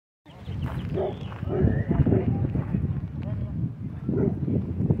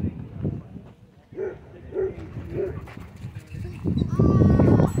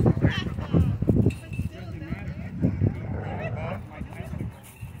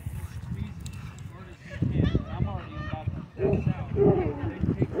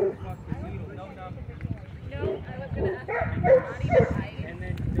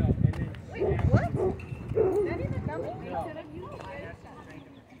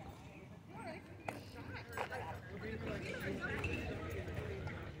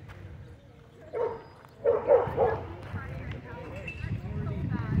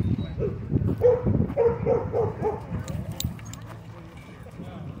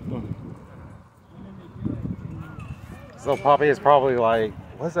So Poppy is probably like,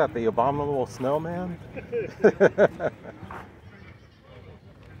 what's that, the abominable snowman?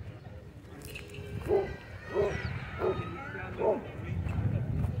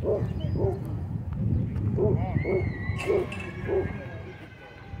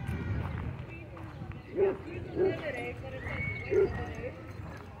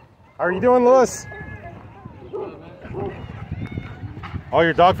 How are you doing, Lewis? Oh,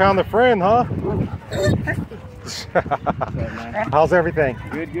 your dog found a friend, huh? How's everything?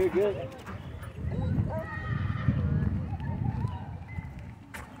 Good, good, good.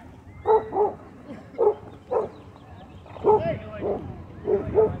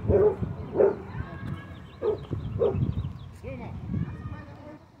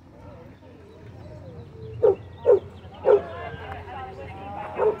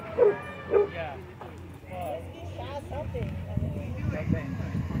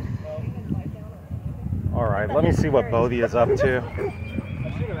 All right, let me see what Bodie is up to.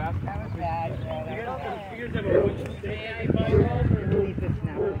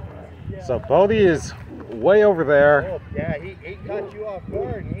 So Bodie is way over there. Oh, yeah, he caught you off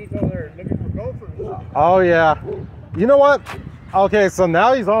guard and he's over there looking for gophers. Oh yeah. You know what? Okay, so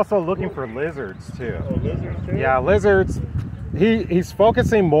now he's also looking for lizards too. Oh, lizards too? Yeah, lizards. He's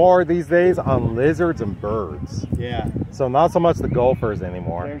focusing more these days on lizards and birds. Yeah. So not so much the gophers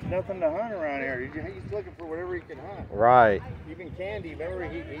anymore. There's nothing to hunt around here. He's looking for whatever he can hunt. Right. Even candy. Remember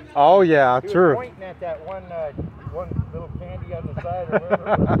oh yeah, he true. was pointing at that one little candy on the side or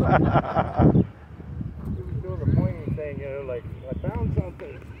whatever. He was doing the pointing thing, you know, like, I found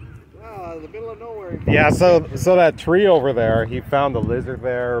something. Oh, in the middle of nowhere. Yeah, so that tree over there, he found a lizard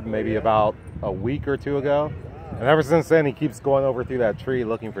there maybe about a week or two ago. And ever since then, he keeps going over through that tree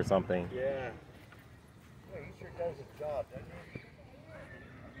looking for something. Yeah. Well, he sure does his job, doesn't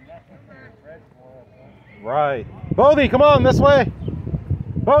he? Right. Bodie, come on, this way.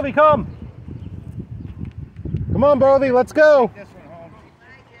 Bodie, come. Come on, Bodie, let's go. Take this one home.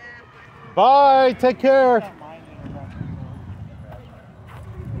 Bye, take care.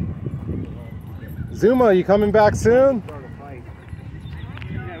 Zuma, you coming back soon?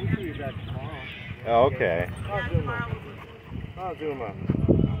 Yeah, we should be back tomorrow. Oh, okay. Oh, Zuma.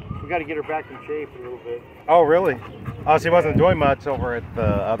 We got to get her back in shape a little bit. Oh, really? Oh, she wasn't doing much over at the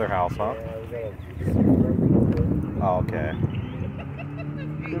other house, huh? Yeah, we got to. Oh, okay.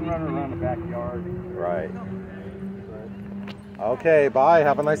 Been running around the backyard. Right. Okay, bye.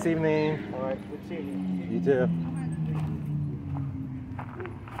 Have a nice evening. All right, good seeing you. You too.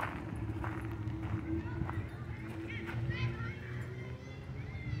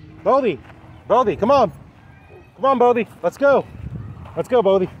 Bodie! Bodie, come on! Come on, Bodie. Let's go. Let's go,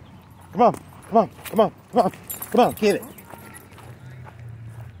 Bodie. Come on. Come on. Come on. Come on. Come on. Get it.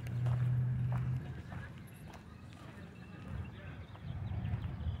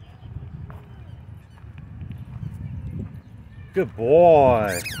 Good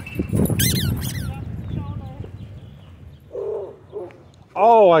boy.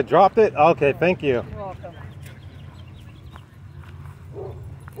 Oh, I dropped it? Okay, thank you. You're welcome.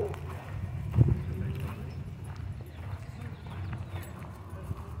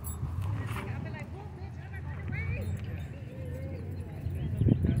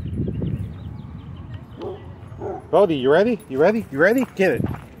 Bodie, you ready? You ready? You ready? Get it.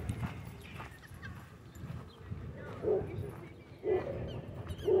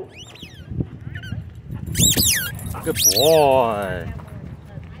 Good boy.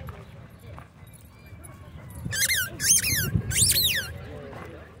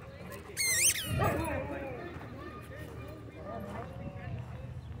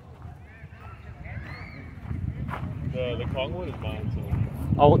 The Kongwood is mine, so.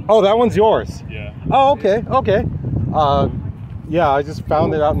 Oh, that one's yours. Yeah. Oh, okay, okay. Yeah, I just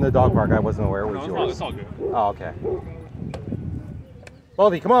found it out in the dog park. I wasn't aware it was yours. It's all good. Oh, okay.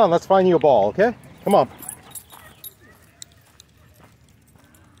 Bodie, come on, let's find you a ball, okay? Come on.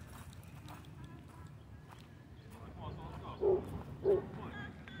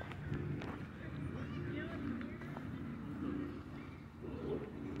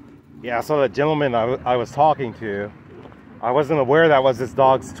 Yeah, so the gentleman I was talking to, I wasn't aware that was this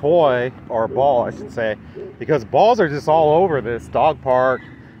dog's toy, or ball, I should say, because balls are just all over this dog park,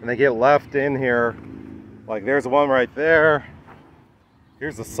 and they get left in here. Like there's one right there.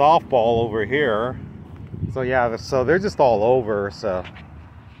 Here's a softball over here. So yeah, so they're just all over. So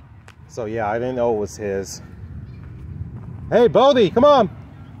yeah, I didn't know it was his. Hey, Bodie, come on.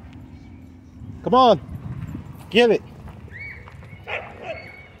 Come on. Get it.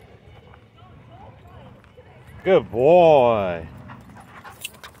 Good boy.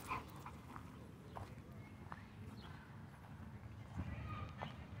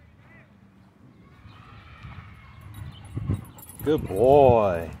 Good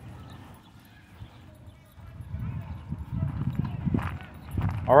boy.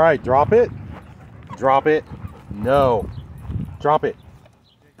 All right, drop it. Drop it. No. Drop it.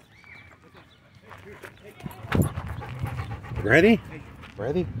 Ready?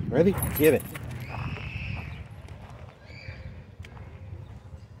 Ready? Ready? Get it.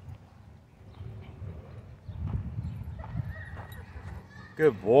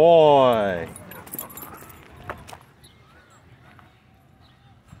 Good boy.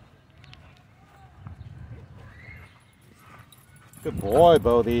 Good boy,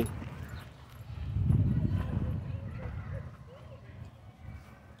 Bodie.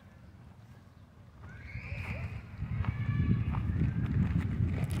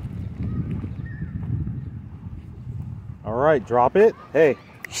 All right, drop it. Hey.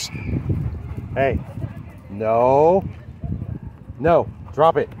 Hey. No. No.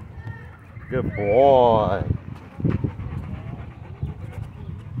 Drop it. Good boy.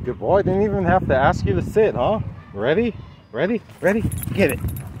 Good boy. Didn't even have to ask you to sit, huh? Ready? Ready? Ready? Get it.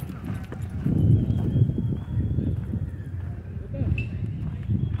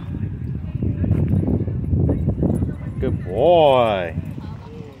 Good boy.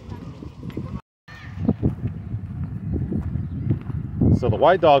 So the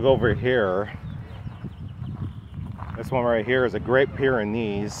white dog over here, this one right here is a Great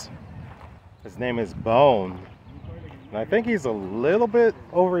Pyrenees. His name is Bone. And I think he's a little bit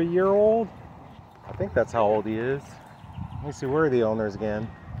over a year old. I think that's how old he is. Let me see, where are the owners again?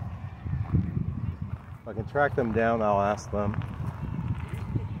 If I can track them down, I'll ask them.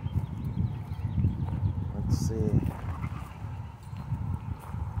 Let's see.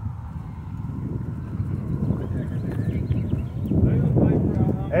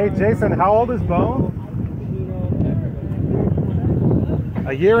 Hey Jason, how old is Bone?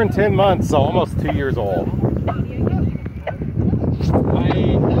 A year and 10 months, so almost 2 years old.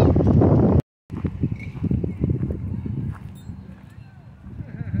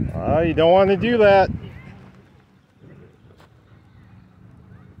 You don't want to do that.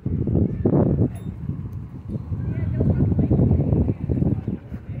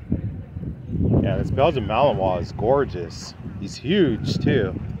 Yeah, this Belgian Malinois is gorgeous. He's huge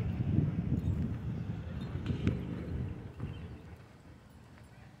too.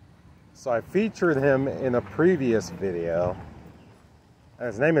 So I featured him in a previous video. And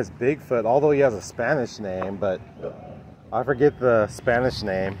his name is Bigfoot, although he has a Spanish name, but I forget the Spanish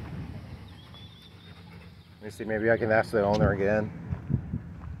name. Let me see, maybe I can ask the owner again.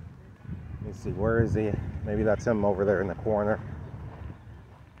 Let me see, where is he? Maybe that's him over there in the corner.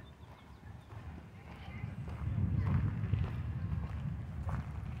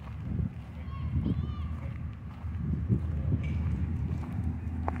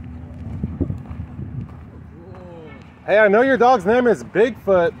 Hey, I know your dog's name is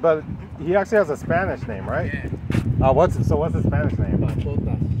Bigfoot, but he actually has a Spanish name, right? Yeah. What's his Spanish name?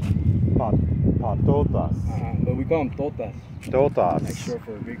 Patotas. But we call them totas. Totas. Like short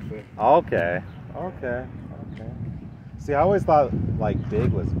for Bigfoot. Okay. Okay. Okay. See, I always thought like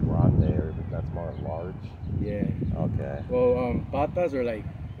big was grande, or that's more large. Yeah. Okay. Well, patas are like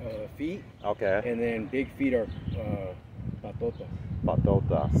feet. Okay. And then big feet are patotas.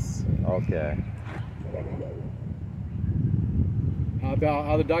 Patotas. Okay.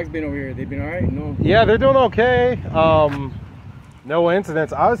 How the dogs been over here? They've been all right? No. Yeah, they're doing okay. No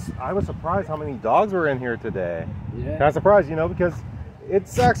incidents. I was surprised how many dogs were in here today. Yeah. Kind of surprised, you know, because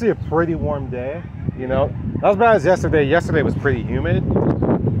it's actually a pretty warm day. You know, not as bad as yesterday. Yesterday was pretty humid.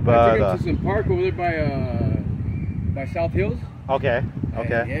 But I took him to some park over there by South Hills. Okay.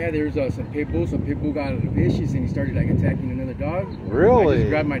 Okay. Yeah, there's some pit bulls. Some pit bull got vicious and he started like attacking another dog. Really? I just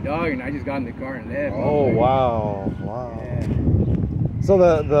grabbed my dog and I just got in the car and left. Oh wow! Wow. Yeah. So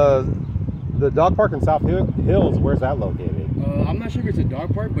the dog park in South Hills, where's that located? I'm not sure if it's a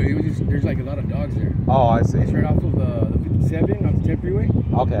dog park, but it was just, there's like a lot of dogs there. Oh, I see. It's right off of the 57 on the 10 freeway.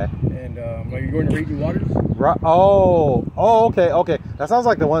 Okay. And like you're going to Raging Waters. Right. Oh, okay, okay. That sounds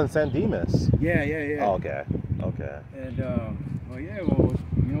like the one in San Dimas. Yeah, yeah, yeah. Oh, okay, okay. And well, yeah, well,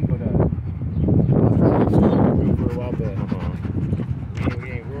 you know, but For a while, but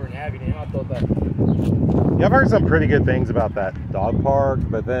we weren't having it. I thought that. Yeah, I've heard some pretty good things about that dog park,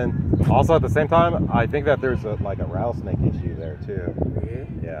 but then also at the same time, I think that there's like a rattlesnake issue there too.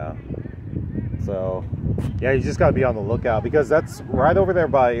 Yeah. So, yeah, you just got to be on the lookout because that's right over there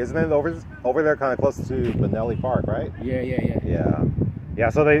by, isn't it over there kind of close to Benelli Park, right? Yeah, yeah, yeah. Yeah. Yeah,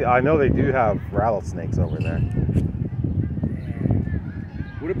 so I know they do have rattlesnakes over there.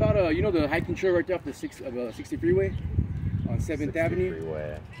 What about you know the hiking trail right there off the 60 freeway on 7th Avenue?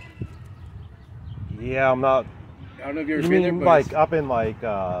 Freeway. Yeah, I'm not. I don't know if you've You ever been there, mean but like up in like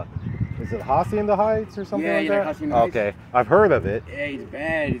is it Husky in the Heights or something like that? Husky in the Heights. Okay, I've heard of it. Yeah, it's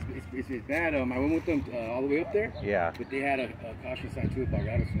bad. It's bad. I went with them all the way up there. Yeah. But they had a caution sign too about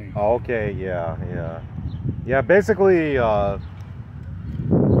rattlesnakes. Okay, yeah. Basically,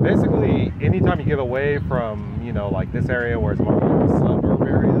 anytime you get away from like this area where it's more like a suburb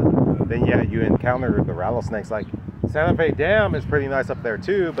area, then yeah, you encounter the rattlesnakes. Like Santa Fe Dam is pretty nice up there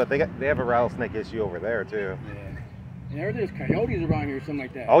too, but they have a rattlesnake issue over there too. Yeah. And I heard there's coyotes around here or something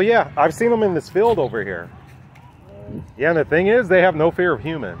like that. Oh yeah, I've seen them in this field over here. Yeah, and the thing is, they have no fear of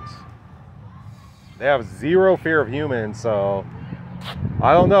humans. They have zero fear of humans, so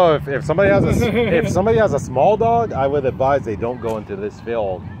I don't know if somebody has a small dog, I would advise they don't go into this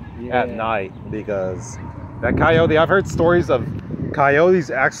field at night because that coyote. I've heard stories of coyotes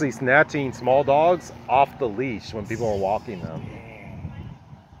actually snatching small dogs off the leash when people are walking them.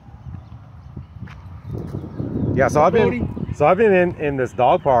 Yeah, so I've been in this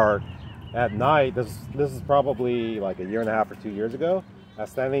dog park at night. This is probably like a year and a half or 2 years ago. I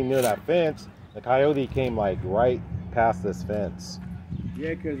was standing near that fence. The coyote came like right past this fence.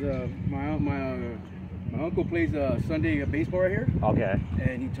 Yeah, because my uncle plays Sunday baseball right here. Okay.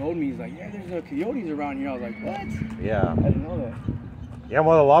 And he told me, he's like, yeah, there's coyotes around here. I was like, what? Yeah. I didn't know that. Yeah,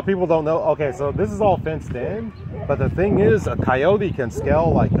 well, a lot of people don't know. Okay, so this is all fenced in, but the thing is, a coyote can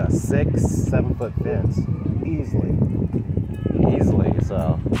scale like a 6-7 foot fence easily.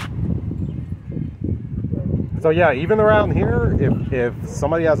 So yeah, even around here, if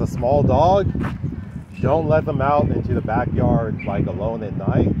somebody has a small dog, don't let them out into the backyard like alone at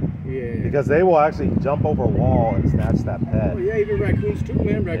night. Yeah. Because they will actually jump over a wall and snatch that pet. Oh yeah, even raccoons too,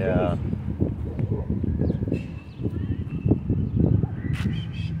 man. Raccoons. Yeah.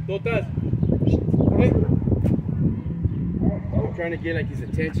 Totas. Okay. I'm trying to get like his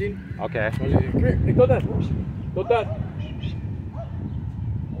attention. Okay. Come here. Hey, Totas. Totas.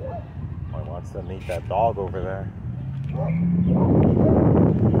 I wants to meet that dog over there.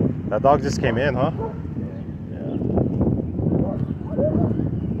 That dog just came in, huh?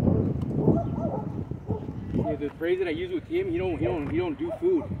 Yeah, the phrase that I use with him, he don't do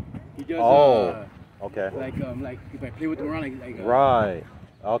food. He does. Okay. Like if I play with him around, Right.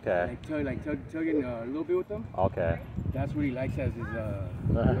 Okay. Like tugging a little bit with them. Okay. That's what he likes as his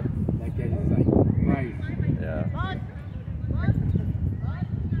like prize. Yeah.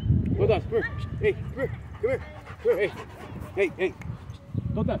 Totas, come here. Hey, come here. Come here. Come here. Hey. Hey.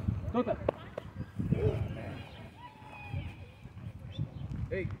 Totas.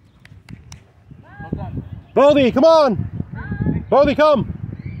 Hey. Totas. Bodie, come on! Bodie, come!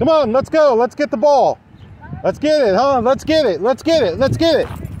 Come on, let's go. Let's get the ball. Let's get it, huh? Let's get it. Let's get it. Let's get it.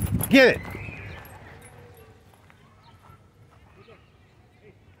 Get it.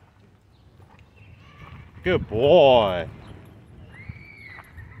 Good boy.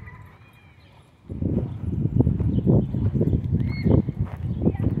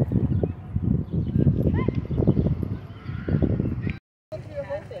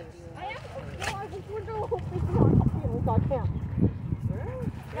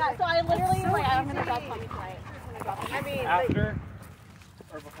 Yeah, so I literally I'm gonna drop Tommy tonight. I mean, After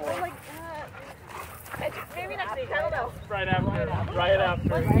or before? maybe next week. I don't know. Right after. Right after.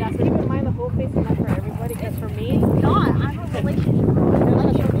 Just keep in mind the whole face enough for everybody. Because for me, I have a relationship.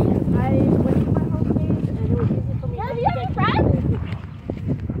 I went to my home page and it was easy for me. Yeah, do you have friends?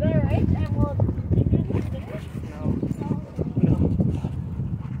 They're right, and well,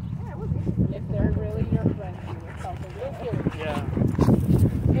 if they're really your friends, Yeah.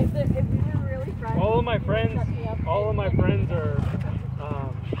 if you're really friends, All of my friends are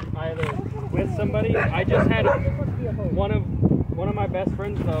either with somebody. I just had one of my best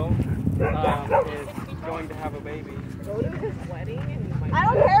friends though is going to have a baby. go to his wedding and you might I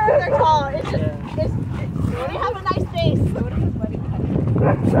don't care if they're tall. It's just, they have a nice face. It's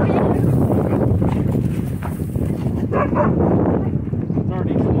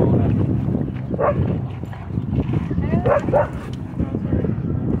already small enough.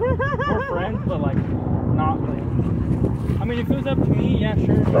 We're friends, but like not like. I mean, if it was up to me, yeah,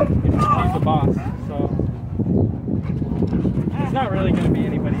 sure. But she's the boss, so there's not really going to be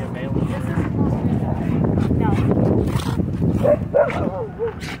anybody available. No.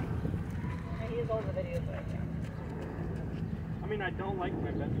 And he's all the videos right there. I mean, I don't like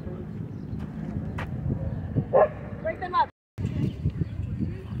my best friends. Break them up.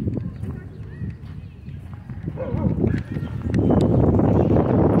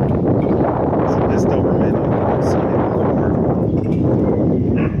 So this Doberman, I've seen it before.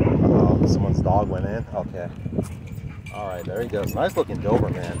 Oh, someone's dog went in. Okay. All right, there he goes. Nice looking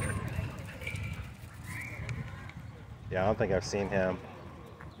Doberman. Yeah, I don't think I've seen him.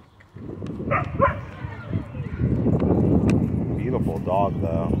 Beautiful dog,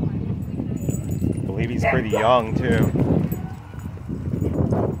 though. I believe he's pretty young, too.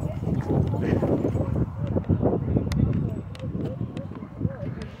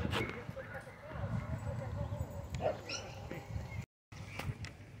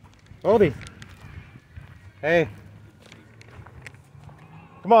 Odie. Hey.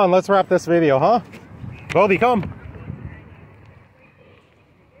 Come on, let's wrap this video, huh? Bodie, come.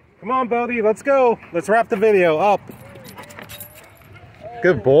 Come on, Bodie, let's go. Let's wrap the video up.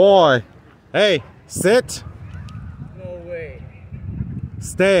 Good boy. Hey, sit. No way.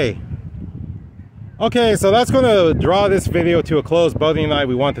 Stay. Okay, so that's going to draw this video to a close. Bodie and I,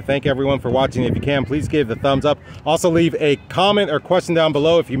 we want to thank everyone for watching. If you can, please give the thumbs up. Also, leave a comment or question down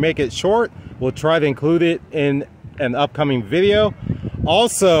below. If you make it short, we'll try to include it in an upcoming video.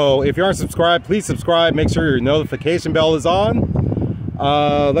 Also, if you aren't subscribed, please subscribe. Make sure your notification bell is on.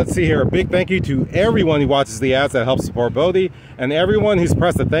 Let's see here. A big thank you to everyone who watches the ads that helps support Bodie, and everyone who's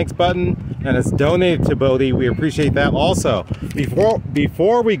pressed the thanks button and has donated to Bodie. We appreciate that also.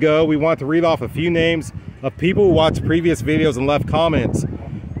 Before we go, we want to read off a few names of people who watched previous videos and left comments.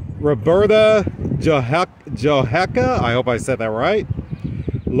 Roberta Joheka, I hope I said that right.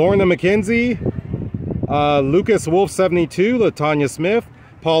 Lorna McKenzie, Lucas Wolf 72, Latanya Smith,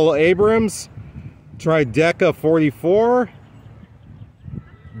 Paul Abrams, Trideca 44,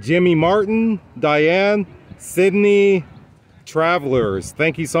 Jimmy Martin, Diane, Sydney, Travelers.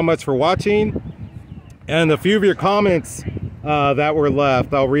 Thank you so much for watching. And a few of your comments that were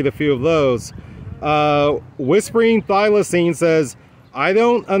left, I'll read a few of those. Whispering Thylacine says, I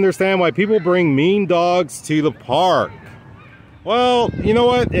don't understand why people bring mean dogs to the park. Well, you know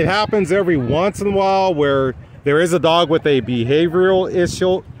what? It happens every once in a while where there is a dog with a behavioral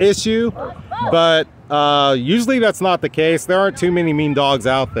issue, but usually that's not the case. There aren't too many mean dogs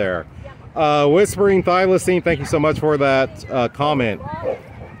out there. Whispering Thylacine, thank you so much for that comment.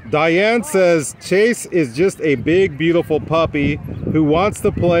 Diane says, Chase is just a big, beautiful puppy who wants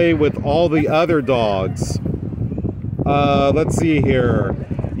to play with all the other dogs. Let's see here.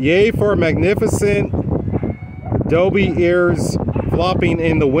 Yay for magnificent Dobie ears flopping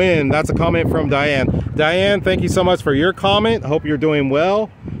in the wind. That's a comment from Diane. Diane, thank you so much for your comment. Hope you're doing well.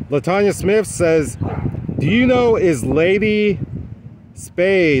 Latanya Smith says, do you know is Lady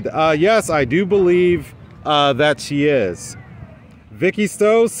Spade? Yes, I do believe that she is. Vicky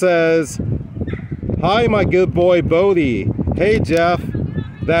Stowe says, hi, my good boy Bodie. Hey, Jeff,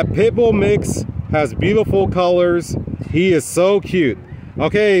 that Pitbull mix has beautiful colors. He is so cute.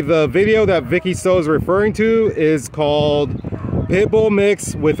 Okay, the video that Vicky Stowe is referring to is called Pitbull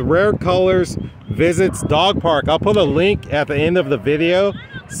Mix with Rare Colors Visits Dog Park. I'll put a link at the end of the video,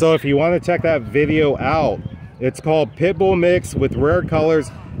 so if you want to check that video out. It's called Pitbull Mix with Rare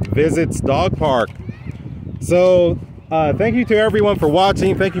Colors Visits Dog Park. So, thank you to everyone for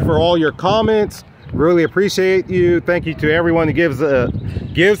watching. Thank you for all your comments. Really appreciate you. Thank you to everyone who gives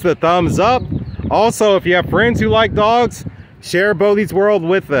the thumbs up. Also, if you have friends who like dogs, share Bodie's World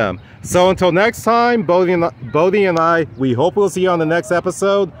with them. So until next time, Bodie and I, we hope we'll see you on the next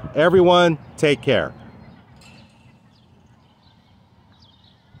episode. Everyone, take care.